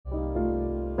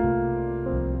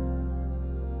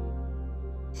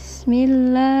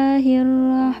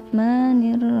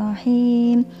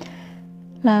Bismillahirrahmanirrahim.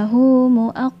 Lahu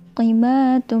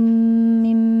mu'aqibatum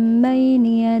min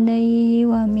baini yadayhi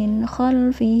wa min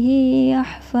khalfihi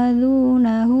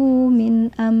yahfazunahu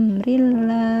min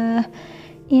amrillah.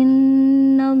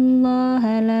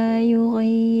 Innallaha la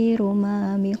yughayyiru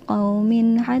ma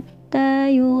biqaumin hatta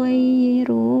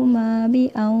yughayyiru ma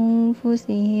bi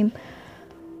anfusihim.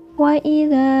 Wa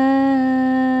idza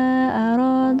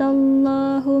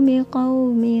aradallahu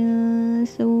biqaumin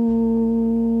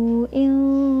su'in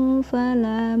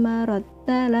fala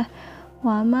maraddalah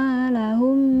wa ma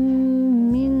lahum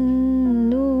min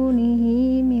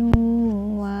dunihi min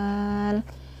wal.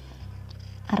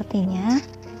 Artinya,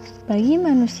 bagi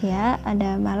manusia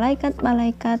ada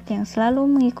malaikat-malaikat yang selalu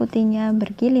mengikutinya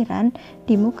bergiliran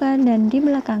di muka dan di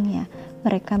belakangnya.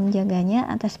 Mereka menjaganya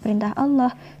atas perintah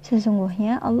Allah.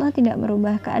 Sesungguhnya Allah tidak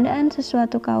merubah keadaan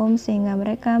sesuatu kaum sehingga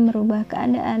mereka merubah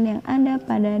keadaan yang ada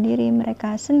pada diri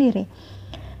mereka sendiri.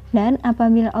 Dan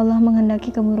apabila Allah menghendaki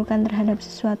keburukan terhadap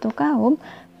sesuatu kaum,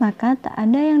 maka tak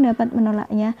ada yang dapat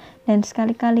menolaknya dan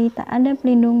sekali-kali tak ada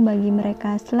pelindung bagi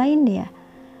mereka selain Dia.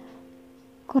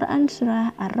 Quran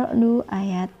Surah Ar-Ra'd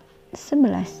ayat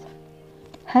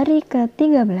 11. Hari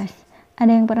ke-13.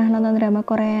 Ada yang pernah nonton drama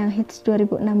Korea yang hits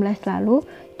 2016 lalu,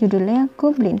 judulnya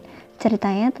Goblin.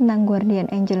 Ceritanya tentang guardian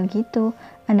angel gitu.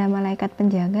 Ada malaikat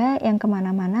penjaga yang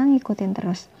kemana-mana ngikutin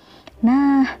terus.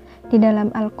 Nah, di dalam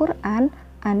Al-Quran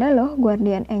ada loh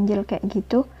guardian angel kayak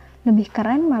gitu. Lebih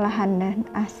keren malahan dan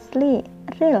asli,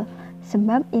 real.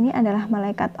 Sebab ini adalah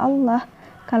malaikat Allah.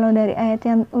 Kalau dari ayat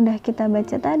yang udah kita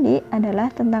baca tadi adalah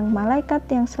tentang malaikat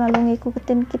yang selalu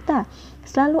ngikutin kita,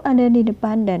 selalu ada di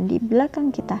depan dan di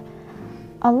belakang kita.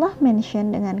 Allah mention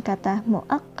dengan kata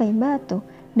mu'aqibatu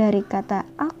dari kata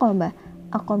aqabah.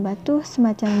 Aqabah tuh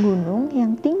semacam gunung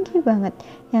yang tinggi banget,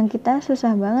 yang kita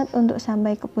susah banget untuk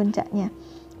sampai ke puncaknya.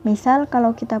 Misal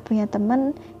kalau kita punya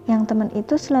teman, yang teman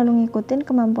itu selalu ngikutin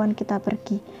kemampuan kita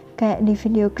pergi. Kayak di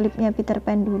video klipnya Peter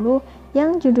Pan dulu,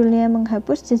 yang judulnya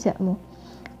Menghapus Jejakmu.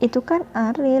 Itu kan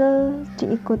Ariel,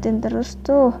 diikutin terus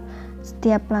tuh.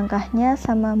 Setiap langkahnya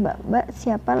sama mbak-mbak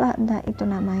siapalah entah itu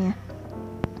namanya.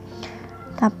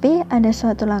 Tapi ada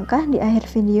suatu langkah di akhir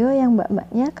video yang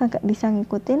mbak-mbaknya kagak bisa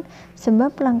ngikutin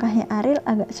sebab langkahnya Ariel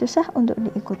agak susah untuk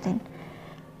diikutin.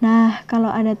 Nah, kalau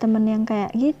ada temen yang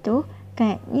kayak gitu,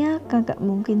 kayaknya kagak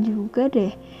mungkin juga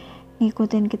deh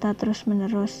ngikutin kita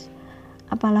terus-menerus.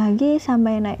 Apalagi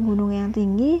sampai naik gunung yang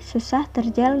tinggi, susah,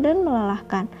 terjal, dan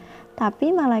melelahkan.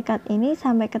 Tapi malaikat ini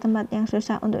sampai ke tempat yang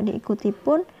susah untuk diikuti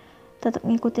pun tetap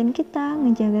ngikutin kita,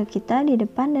 ngejaga kita di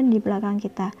depan dan di belakang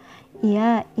kita.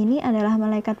 Iya, ini adalah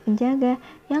malaikat penjaga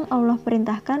yang Allah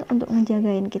perintahkan untuk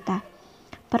ngejagain kita.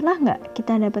 Pernah nggak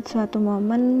kita dapat suatu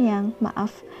momen yang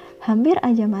hampir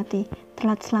aja mati,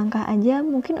 telat selangkah aja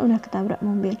mungkin udah ketabrak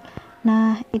mobil.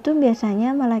 Nah, itu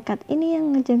biasanya malaikat ini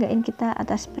yang ngejagain kita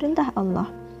atas perintah Allah.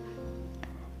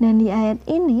 Dan di ayat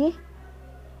ini,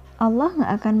 Allah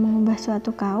nggak akan mengubah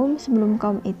suatu kaum sebelum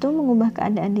kaum itu mengubah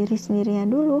keadaan diri sendirinya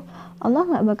dulu. Allah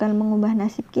nggak bakal mengubah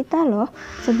nasib kita loh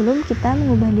sebelum kita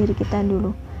mengubah diri kita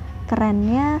dulu.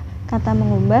 Kerennya kata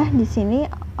mengubah di sini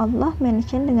Allah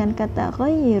mention dengan kata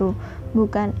ghayyiru,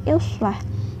 bukan islah.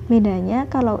 Bedanya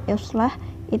kalau islah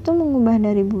itu mengubah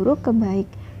dari buruk ke baik,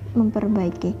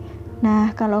 memperbaiki.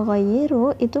 Nah, kalau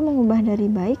ghayyiru itu mengubah dari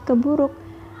baik ke buruk.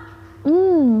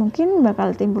 Mungkin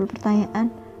bakal timbul pertanyaan,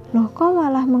 loh kok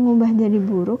malah mengubah jadi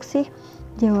buruk sih?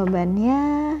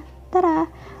 Jawabannya, tara,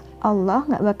 Allah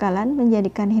gak bakalan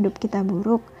menjadikan hidup kita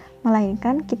buruk,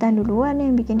 melainkan kita duluan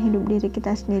yang bikin hidup diri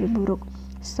kita sendiri buruk.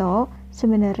 So,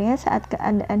 sebenarnya saat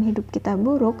keadaan hidup kita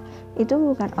buruk, itu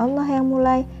bukan Allah yang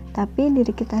mulai, tapi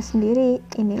diri kita sendiri,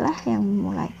 inilah yang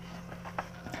memulai.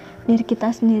 Diri kita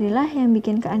sendirilah yang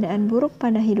bikin keadaan buruk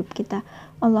pada hidup kita.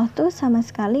 Allah tuh sama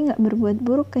sekali gak berbuat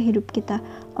buruk ke hidup kita.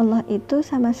 Allah itu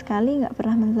sama sekali gak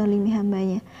pernah menzalimi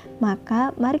hambanya.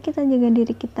 Maka mari kita jaga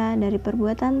diri kita dari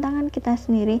perbuatan tangan kita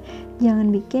sendiri. Jangan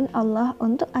bikin Allah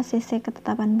untuk ACC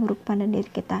ketetapan buruk pada diri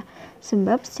kita.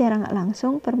 Sebab secara gak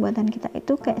langsung perbuatan kita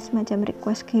itu kayak semacam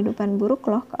request kehidupan buruk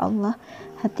loh ke Allah.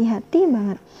 Hati-hati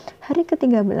banget. Hari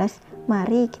ke-13,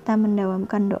 mari kita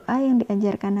mendawamkan doa yang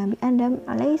diajarkan Nabi Adam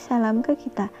alaihissalam ke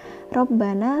kita.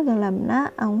 Rabbana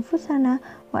dzalamna anfusana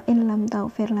wa illam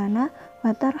taghfir lana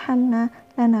wa tarhamna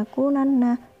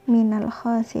lanakunanna minal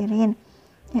khasirin.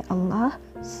 Ya Allah,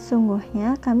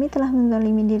 sesungguhnya kami telah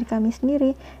menzalimi diri kami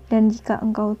sendiri dan jika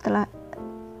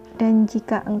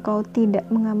Engkau tidak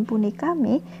mengampuni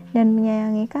kami dan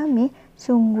menyayangi kami,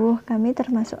 sungguh kami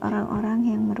termasuk orang-orang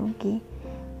yang merugi.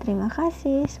 Terima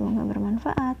kasih, semoga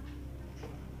bermanfaat.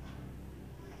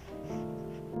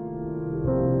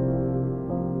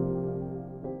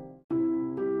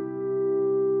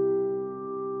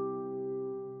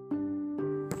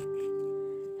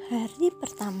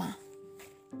 pertama.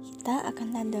 Kita akan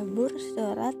tadabbur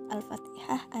surat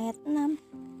Al-Fatihah ayat 6.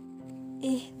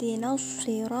 Ihdinas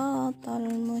siratal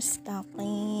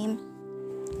mustaqim.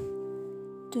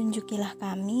 Tunjukilah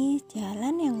kami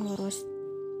jalan yang lurus.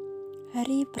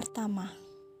 Hari pertama.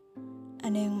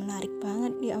 Ada yang menarik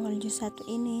banget di awal juz 1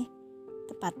 ini,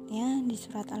 tepatnya di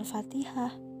surat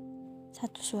Al-Fatihah.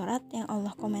 Satu surat yang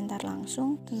Allah komentar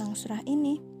langsung tentang surah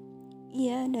ini.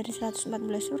 Iya, dari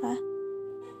 114 surah.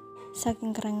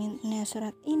 Saking kerennya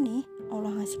surat ini,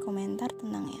 Allah ngasih komentar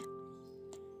tentangnya.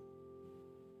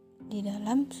 Di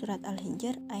dalam surat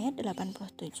Al-Hijr ayat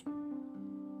 87.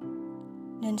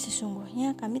 Dan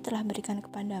sesungguhnya kami telah berikan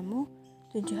kepadamu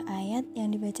 7 ayat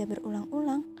yang dibaca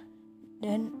berulang-ulang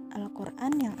dan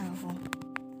Al-Quran yang agung.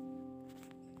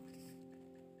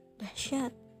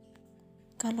 Dahsyat.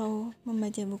 Kalau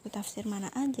membaca buku tafsir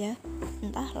mana aja,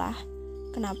 entahlah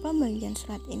kenapa bagian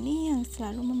surat ini yang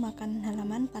selalu memakan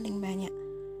halaman paling banyak.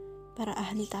 Para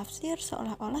ahli tafsir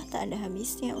seolah-olah tak ada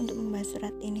habisnya untuk membahas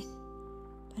surat ini.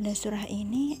 Pada surah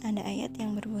ini ada ayat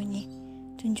yang berbunyi,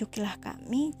 tunjukilah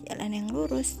kami jalan yang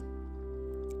lurus.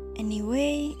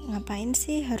 Anyway, ngapain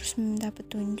sih harus meminta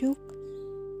petunjuk?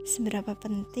 Seberapa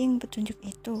penting petunjuk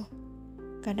itu?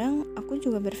 Kadang aku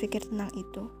juga berpikir tentang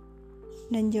itu.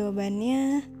 Dan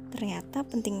jawabannya ternyata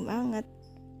penting banget.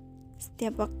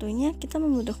 Setiap waktunya kita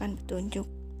membutuhkan petunjuk,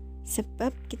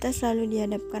 sebab kita selalu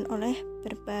dihadapkan oleh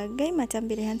berbagai macam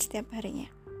pilihan setiap harinya.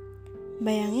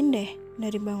 Bayangin deh,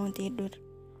 dari bangun tidur,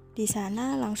 di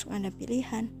sana langsung ada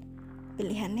pilihan.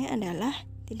 Pilihannya adalah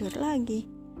tidur lagi,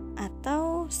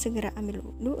 atau segera ambil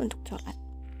wudhu untuk sholat.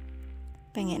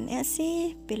 Pengennya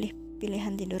sih pilih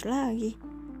pilihan tidur lagi,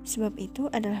 sebab itu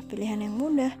adalah pilihan yang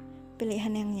mudah,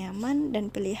 pilihan yang nyaman,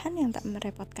 dan pilihan yang tak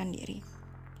merepotkan diri.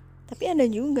 Tapi ada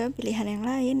juga pilihan yang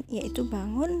lain, yaitu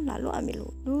bangun lalu ambil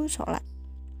wudhu, sholat.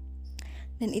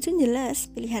 Dan itu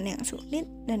jelas pilihan yang sulit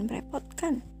dan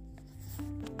merepotkan.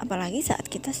 Apalagi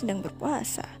saat kita sedang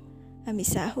berpuasa.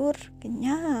 Habis sahur,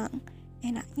 kenyang,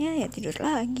 enaknya ya tidur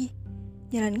lagi.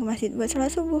 Jalan ke masjid buat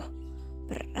sholat subuh.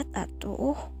 Berat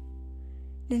atuh.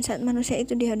 Dan saat manusia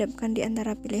itu dihadapkan di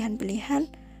antara pilihan-pilihan,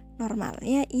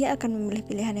 normalnya ia akan memilih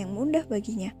pilihan yang mudah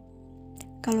baginya.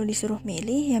 Kalau disuruh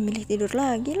milih, ya milih tidur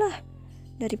lagi lah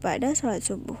daripada sholat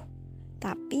subuh.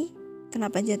 Tapi,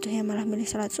 kenapa jatuhnya malah milih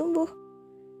sholat subuh?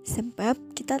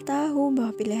 Sebab kita tahu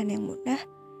bahwa pilihan yang mudah,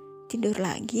 tidur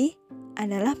lagi,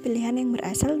 adalah pilihan yang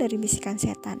berasal dari bisikan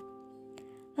setan.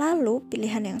 Lalu,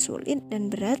 pilihan yang sulit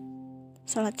dan berat,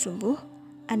 sholat subuh,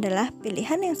 adalah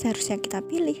pilihan yang seharusnya kita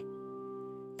pilih.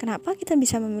 Kenapa kita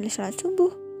bisa memilih sholat subuh?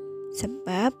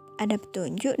 Sebab ada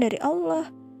petunjuk dari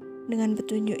Allah. Dengan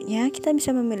petunjuknya, kita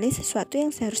bisa memilih sesuatu yang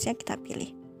seharusnya kita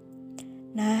pilih.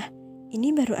 Nah,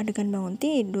 ini baru adegan bangun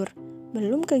tidur,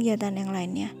 belum kegiatan yang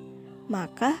lainnya.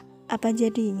 Maka, apa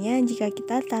jadinya jika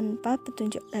kita tanpa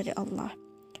petunjuk dari Allah?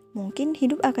 Mungkin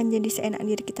hidup akan jadi seenak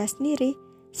diri kita sendiri,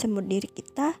 semut diri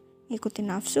kita, ngikutin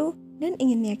nafsu, dan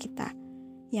inginnya kita.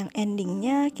 Yang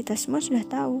endingnya kita semua sudah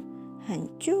tahu,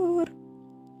 hancur.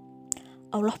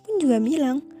 Allah pun juga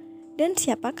bilang, dan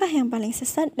siapakah yang paling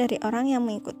sesat dari orang yang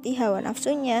mengikuti hawa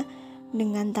nafsunya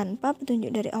dengan tanpa petunjuk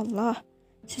dari Allah?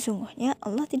 Sesungguhnya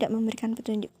Allah tidak memberikan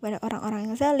petunjuk kepada orang-orang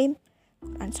yang zalim.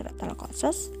 Quran surat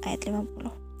Al-Qasas ayat 50.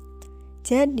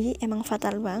 Jadi emang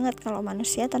fatal banget kalau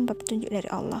manusia tanpa petunjuk dari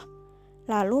Allah.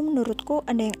 Lalu menurutku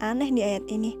ada yang aneh di ayat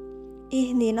ini.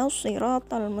 Ihdinas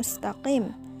siratal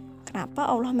mustaqim. Kenapa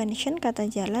Allah mention kata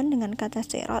jalan dengan kata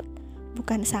sirat,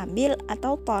 bukan sabil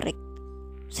atau torik?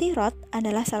 Sirat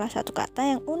adalah salah satu kata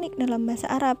yang unik dalam bahasa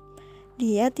Arab.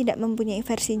 Dia tidak mempunyai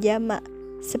versi jamak,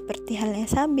 seperti halnya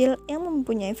sabil yang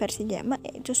mempunyai versi jamak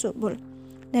yaitu subul.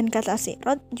 Dan kata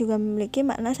sirat juga memiliki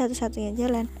makna satu-satunya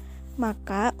jalan.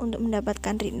 Maka untuk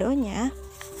mendapatkan ridhonya,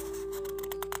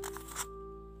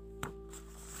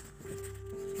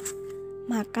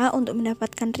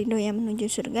 ridho yang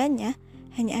menuju surganya,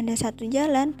 hanya ada satu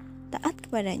jalan, taat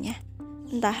kepadanya.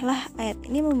 Entahlah, ayat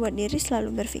ini membuat diri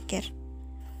selalu berpikir.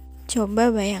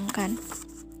 Coba bayangkan,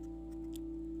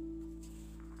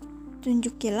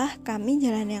 tunjukilah kami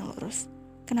jalan yang lurus.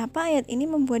 Kenapa ayat ini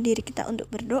membuat diri kita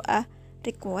untuk berdoa,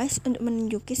 request untuk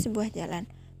menunjuki sebuah jalan,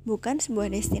 bukan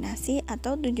sebuah destinasi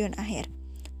atau tujuan akhir.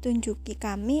 Tunjuki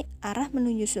kami arah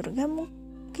menuju surga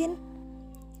mungkin.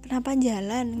 Kenapa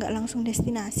jalan, gak langsung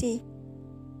destinasi?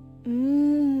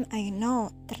 I know,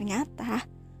 ternyata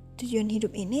tujuan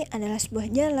hidup ini adalah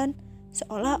sebuah jalan.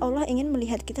 Seolah Allah ingin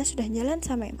melihat kita sudah jalan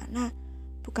sampai mana,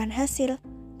 bukan hasil,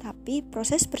 tapi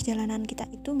proses perjalanan kita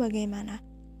itu bagaimana.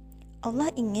 Allah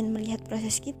ingin melihat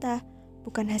proses kita,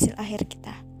 bukan hasil akhir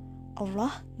kita.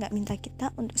 Allah gak minta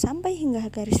kita untuk sampai hingga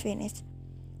garis finish.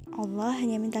 Allah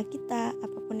hanya minta kita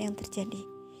apapun yang terjadi,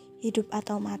 hidup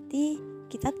atau mati,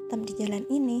 kita tetap di jalan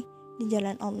ini, di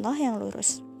jalan Allah yang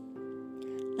lurus.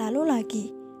 Lalu lagi,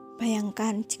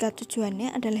 bayangkan jika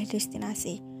tujuannya adalah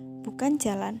destinasi, bukan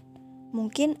jalan.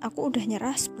 Mungkin aku udah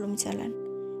nyerah sebelum jalan.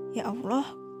 Ya Allah,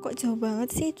 kok jauh banget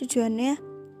sih tujuannya?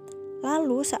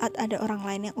 Lalu saat ada orang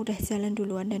lain yang udah jalan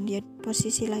duluan dan dia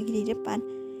posisi lagi di depan,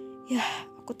 ya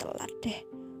aku telat deh.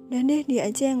 Udah deh, dia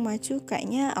aja yang maju,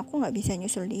 kayaknya aku gak bisa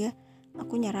nyusul dia.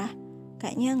 Aku nyerah,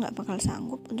 kayaknya gak bakal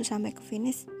sanggup untuk sampai ke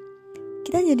finish.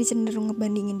 Kita jadi cenderung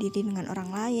ngebandingin diri dengan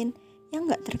orang lain, yang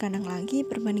gak terkadang lagi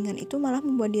perbandingan itu malah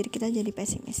membuat diri kita jadi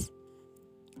pesimis.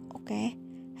 Oke,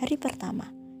 hari pertama,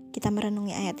 kita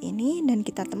merenungi ayat ini dan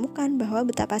kita temukan bahwa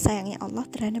betapa sayangnya Allah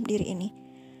terhadap diri ini.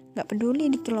 Gak peduli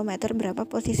di kilometer berapa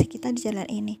posisi kita di jalan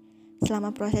ini,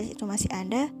 selama proses itu masih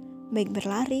ada, baik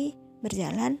berlari,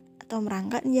 berjalan, atau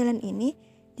merangkak di jalan ini,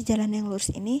 di jalan yang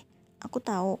lurus ini, aku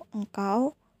tahu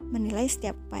engkau menilai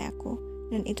setiap upayaku,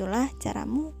 dan itulah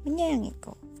caramu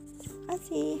menyayangiku. Terima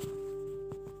kasih.